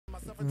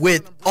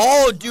with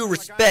all due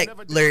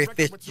respect, Larry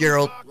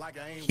Fitzgerald,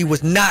 he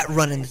was not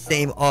running the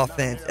same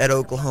offense at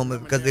Oklahoma,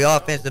 because the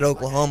offense at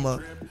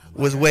Oklahoma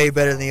was way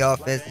better than the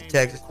offense at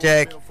Texas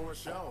Tech.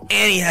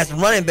 And he has some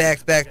running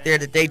backs back there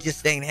that they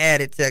just ain't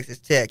had at Texas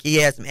Tech. He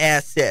has some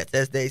assets,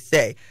 as they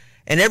say.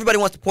 And everybody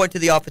wants to point to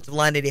the offensive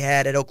line that he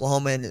had at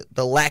Oklahoma and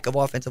the lack of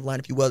offensive line,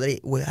 if you will, that he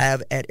would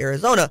have at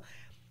Arizona.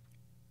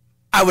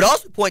 I would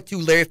also point to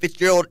Larry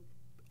Fitzgerald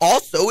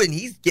also, and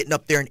he's getting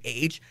up there in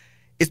age,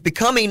 is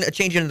becoming a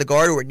change into the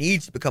guard, or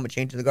needs to become a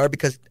change in the guard,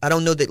 because I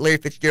don't know that Larry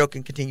Fitzgerald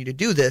can continue to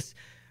do this.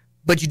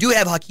 But you do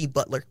have Hakeem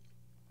Butler,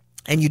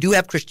 and you do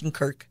have Christian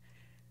Kirk,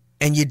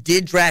 and you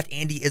did draft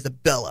Andy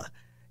Isabella.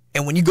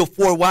 And when you go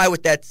 4 wide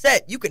with that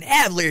set, you can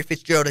have Larry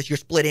Fitzgerald as your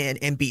split end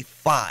and be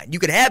fine. You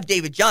can have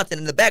David Johnson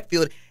in the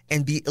backfield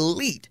and be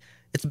elite.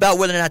 It's about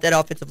whether or not that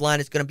offensive line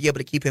is going to be able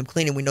to keep him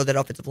clean, and we know that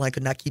offensive line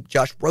could not keep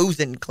Josh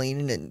Rosen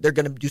clean, and they're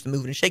going to do some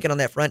moving and shaking on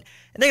that front,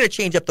 and they're going to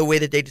change up the way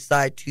that they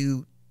decide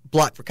to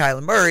block for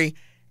Kyler Murray.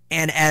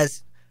 And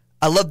as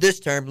I love this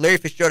term, Larry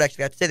Fitzgerald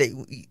actually got to say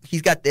that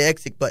he's got the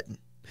exit button.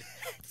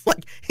 It's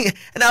like,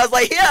 and I was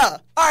like, yeah,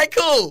 all right,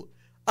 cool.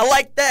 I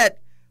like that.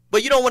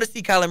 But you don't want to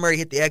see Kyler Murray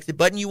hit the exit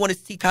button. You want to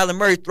see Kyler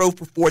Murray throw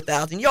for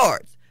 4,000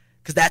 yards,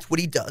 because that's what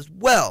he does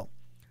well.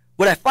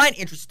 What I find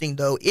interesting,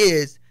 though,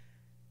 is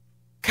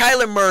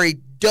Kyler Murray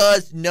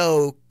does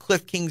know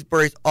Kliff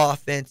Kingsbury's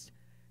offense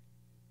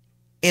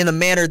in a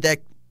manner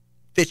that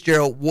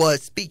Fitzgerald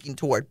was speaking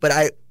toward. But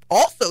I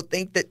also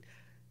think that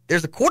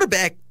there's a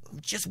quarterback who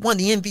just won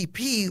the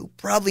MVP who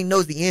probably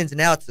knows the ins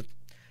and outs of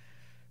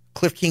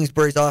Kliff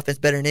Kingsbury's offense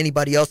better than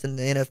anybody else in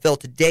the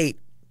NFL to date.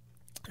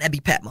 That'd be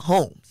Pat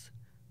Mahomes,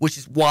 which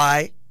is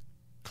why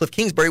Kliff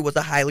Kingsbury was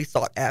a highly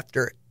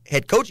sought-after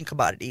head coaching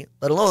commodity,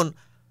 let alone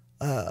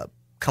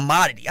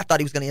commodity. I thought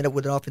he was going to end up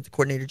with an offensive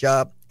coordinator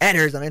job at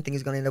Arizona. I didn't think he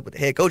was going to end up with a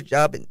head coach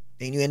job, and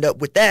then you end up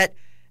with that,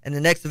 and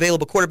the next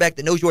available quarterback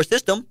that knows your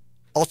system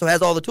also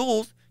has all the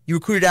tools. You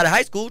recruited out of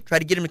high school, tried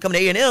to get him to come to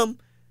A&M,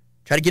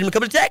 tried to get him to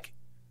come to Tech.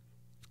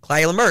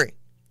 Kyler Murray.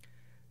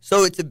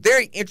 So it's a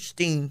very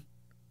interesting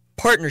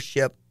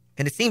partnership,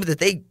 and it seems that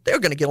they're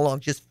going to get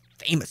along just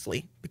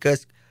famously,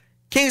 because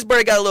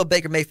Kingsbury got a little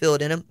Baker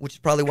Mayfield in him, which is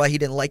probably why he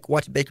didn't like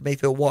watching Baker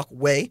Mayfield walk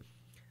away.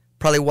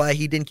 Probably why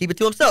he didn't keep it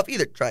to himself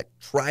either. Tried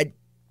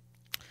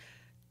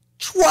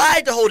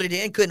to hold it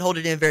in, couldn't hold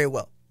it in very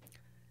well.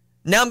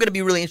 Now I'm going to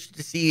be really interested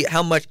to see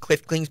how much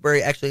Kliff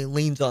Kingsbury actually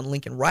leans on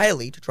Lincoln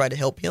Riley to try to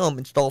help him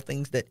install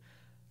things that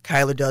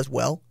Kyler does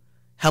well.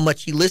 How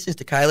much he listens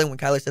to Kyler when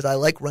Kyler says, I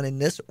like running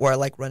this or I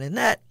like running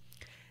that.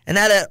 And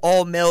how that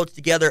all melds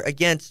together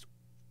against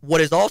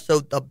what is also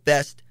the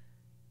best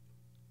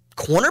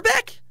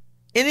cornerback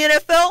in the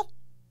NFL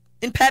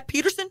in Pat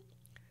Peterson.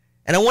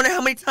 And I wonder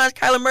how many times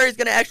Kyler Murray is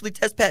going to actually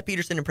test Pat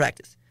Peterson in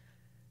practice,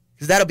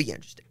 because that'll be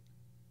interesting,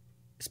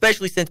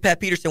 especially since Pat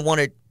Peterson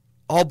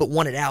all but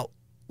wanted out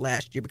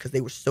last year because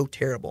they were so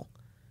terrible.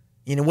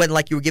 You know, it wasn't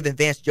like you were giving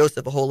Vance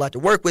Joseph a whole lot to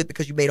work with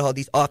because you made all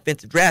these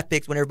offensive draft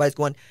picks when everybody's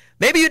going,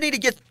 maybe you need to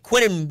get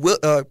Quentin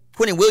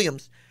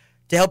Williams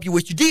to help you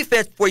with your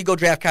defense before you go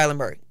draft Kyler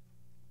Murray.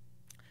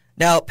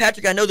 Now,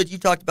 Patrick, I know that you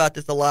talked about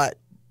this a lot,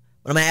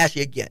 but I'm going to ask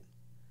you again.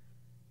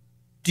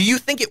 Do you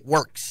think it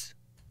works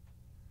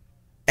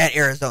at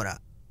Arizona?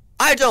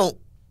 I don't.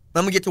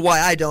 I'm going to get to why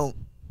I don't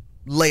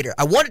later.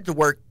 I want it to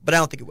work, but I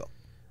don't think it will.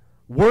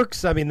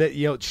 Works, I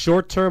mean,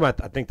 short term, I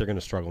think they're going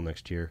to struggle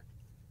next year.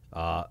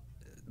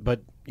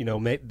 But,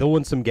 they'll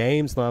win some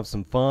games. They'll have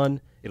some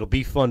fun. It'll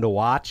be fun to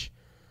watch.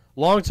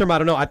 Long term, I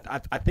don't know.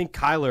 I think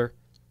Kyler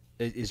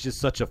is just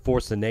such a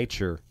force of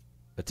nature,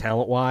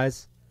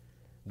 talent-wise,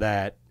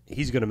 that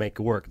he's going to make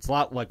it work. It's a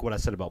lot like what I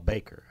said about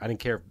Baker. I didn't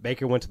care if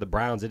Baker went to the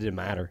Browns. It didn't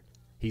matter.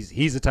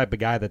 He's the type of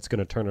guy that's going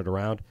to turn it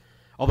around.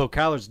 Although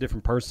Kyler's a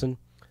different person.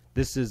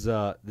 This is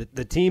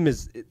the team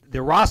is –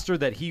 the roster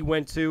that he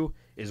went to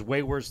is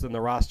way worse than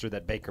the roster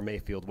that Baker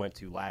Mayfield went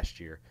to last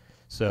year.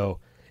 So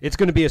it's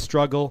going to be a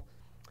struggle.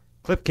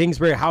 Kliff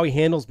Kingsbury, how he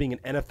handles being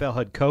an NFL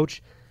head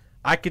coach,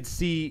 I could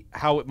see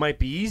how it might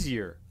be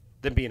easier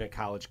than being a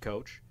college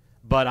coach.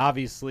 But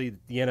obviously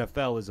the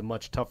NFL is a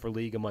much tougher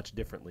league, a much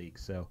different league.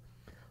 So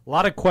a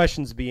lot of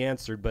questions to be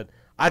answered. But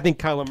I think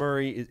Kyler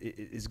Murray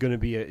is going to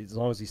be, as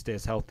long as he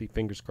stays healthy,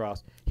 fingers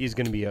crossed, he's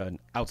going to be an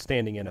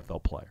outstanding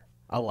NFL player.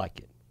 I like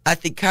it. I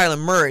think Kyler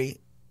Murray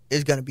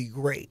is going to be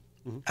great.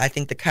 Mm-hmm. I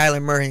think the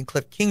Kyler Murray and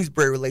Kliff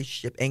Kingsbury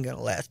relationship ain't going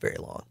to last very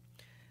long.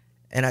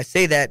 And I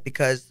say that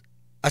because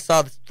I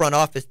saw the front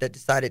office that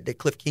decided that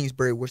Kliff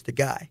Kingsbury was the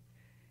guy.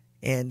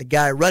 And the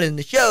guy running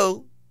the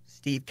show,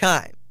 Steve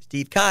Keim.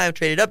 Steve Keim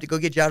traded up to go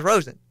get Josh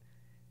Rosen.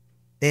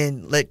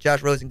 Then let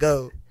Josh Rosen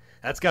go.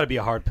 That's got to be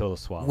a hard pill to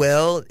swallow.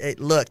 Well,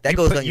 look, that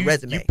goes on your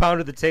resume. You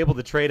pounded the table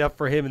to trade up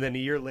for him, and then a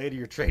year later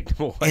you're trading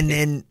him away. And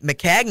then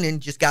McCagnon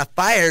just got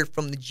fired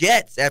from the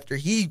Jets after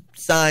he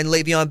signed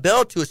Le'Veon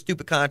Bell to a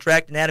stupid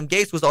contract, and Adam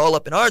Gase was all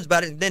up in arms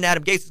about it. And then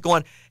Adam Gase is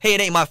going, hey,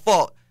 it ain't my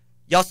fault.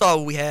 Y'all saw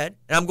what we had.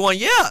 And I'm going,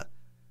 yeah.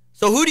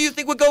 So who do you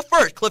think would go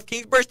first, Kliff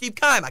Kingsbury or Steve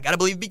Keim? I got to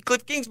believe it'd be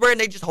Kliff Kingsbury,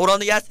 and they just hold on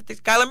to the assets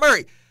of Kyler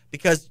Murray.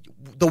 Because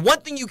the one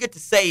thing you get to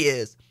say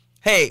is,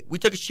 hey, we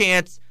took a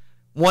chance.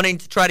 wanting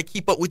to try to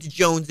keep up with the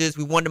Joneses.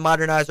 We wanted to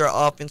modernize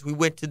our offense. We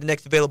went to the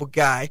next available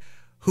guy,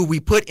 who we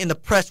put in the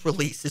press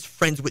release is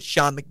friends with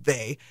Sean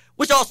McVay,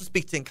 which also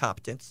speaks to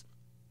incompetence,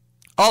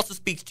 also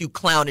speaks to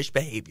clownish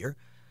behavior.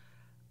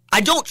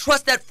 I don't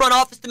trust that front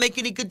office to make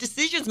any good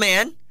decisions,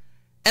 man.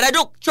 And I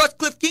don't trust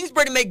Kliff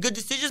Kingsbury to make good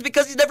decisions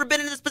because he's never been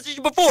in this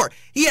position before.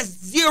 He has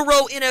 0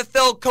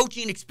 NFL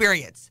coaching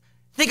experience.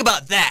 Think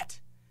about that.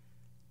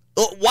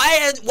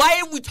 Why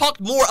haven't we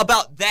talked more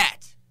about that?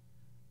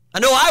 I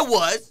know I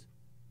was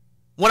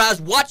when I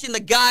was watching the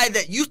guy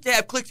that used to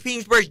have Kliff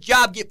Kingsbury's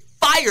job get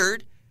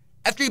fired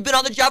after he'd been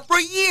on the job for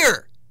a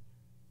year.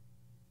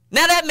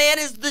 Now that man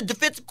is the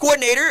defensive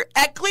coordinator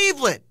at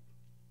Cleveland.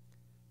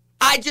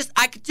 I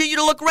continue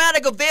to look around. I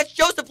go, Vance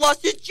Joseph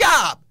lost his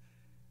job.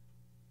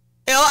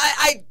 You know,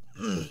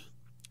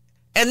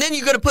 and then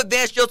you're going to put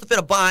Vance Joseph in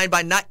a bind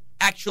by not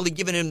actually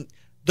giving him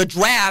the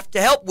draft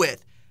to help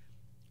with.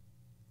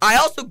 I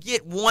also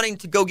get wanting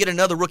to go get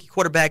another rookie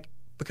quarterback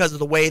because of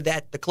the way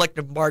that the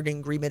collective bargaining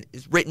agreement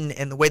is written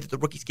and the way that the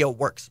rookie scale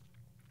works.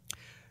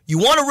 You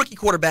want a rookie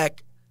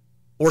quarterback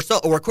or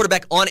a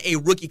quarterback on a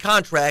rookie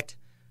contract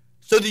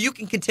so that you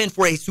can contend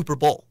for a Super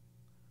Bowl,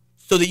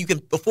 so that you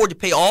can afford to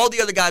pay all the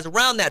other guys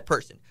around that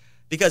person.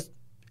 Because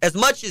as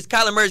much as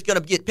Kyler Murray's going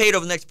to get paid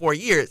over the next 4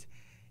 years,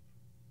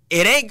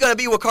 it ain't going to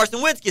be what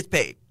Carson Wentz gets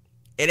paid.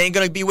 It ain't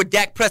going to be what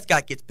Dak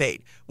Prescott gets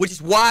paid, which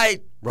is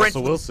why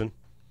Russell Wilson.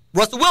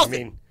 I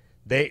mean,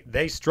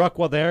 they struck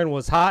while Aaron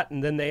was hot,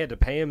 and then they had to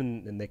pay him,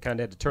 and they kind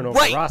of had to turn over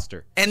the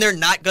roster. And they're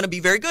not going to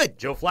be very good.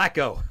 Joe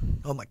Flacco.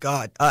 Oh, my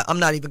God. I'm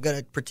not even going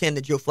to pretend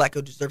that Joe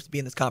Flacco deserves to be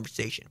in this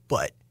conversation,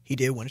 but he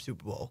did win a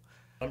Super Bowl.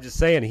 I'm just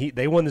saying,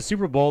 they won the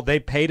Super Bowl. They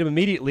paid him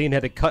immediately and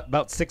had to cut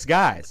about 6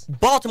 guys.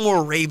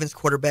 Baltimore Ravens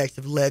quarterbacks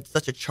have led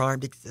such a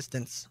charmed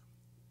existence.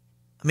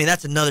 I mean,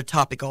 that's another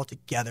topic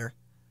altogether.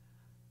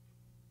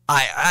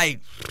 I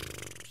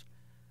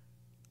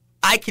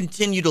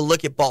continue to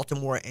look at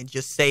Baltimore and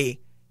just say,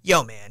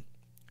 yo, man,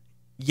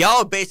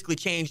 y'all basically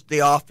changed the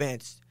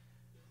offense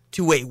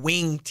to a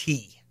wing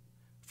T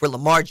for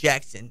Lamar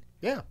Jackson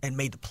and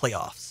made the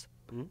playoffs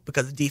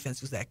because the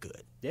defense was that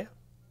good. Yeah.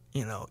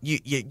 You know,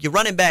 your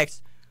running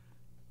backs,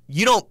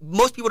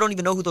 most people don't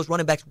even know who those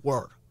running backs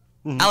were.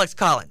 Mm-hmm. Alex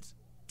Collins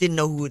didn't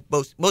know who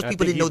most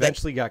people didn't know that. He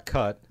eventually got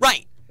cut.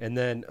 Right. And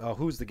then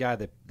who's the guy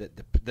the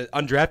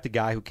undrafted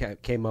guy who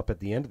came up at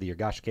the end of the year?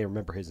 Gosh, I can't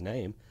remember his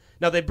name.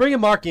 Now they bring in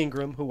Mark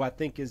Ingram, who I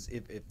think is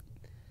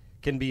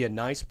can be a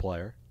nice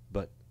player,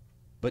 but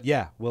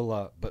yeah,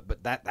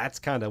 but that's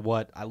kind of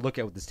what I look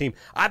at with this team.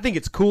 I think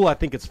it's cool. I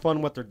think it's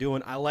fun what they're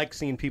doing. I like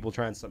seeing people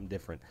trying something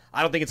different.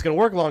 I don't think it's going to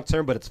work long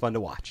term, but it's fun to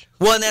watch.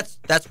 Well, and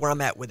that's where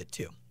I'm at with it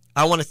too.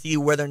 I want to see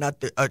whether or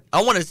not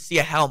I want to see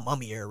a Hal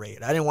Mummy air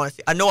raid. I didn't want to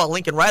see. I know a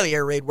Lincoln Riley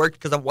air raid worked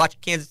because I've watched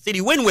Kansas City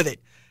win with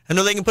it. I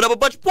know they can put up a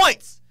bunch of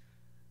points.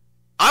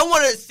 I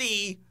want to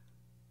see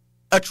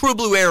a True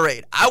Blue air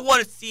raid. I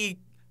want to see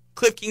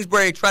Kliff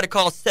Kingsbury try to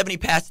call 70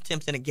 pass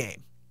attempts in a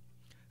game.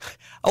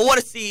 I want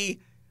to see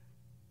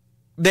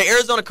the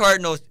Arizona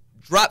Cardinals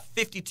drop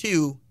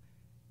 52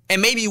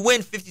 and maybe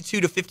win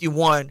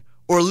 52-51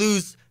 or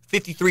lose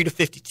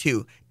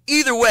 53-52.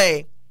 Either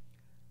way,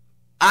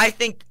 I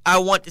think I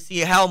want to see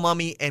Hal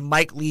Mummy and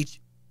Mike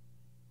Leach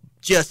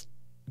just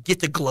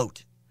get to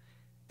gloat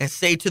and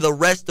say to the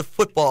rest of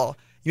football,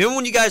 you remember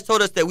when you guys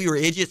told us that we were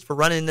idiots for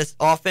running this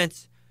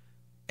offense?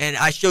 And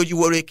I showed you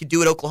what it could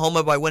do at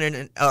Oklahoma by winning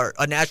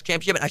a national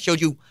championship. And I showed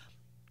you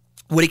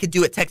what it could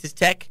do at Texas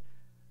Tech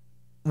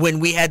when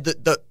we had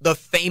the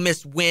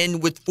famous win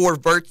with 4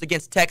 verts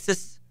against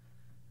Texas.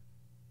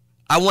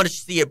 I want to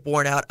see it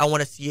borne out. I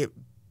want to see it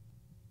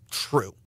true.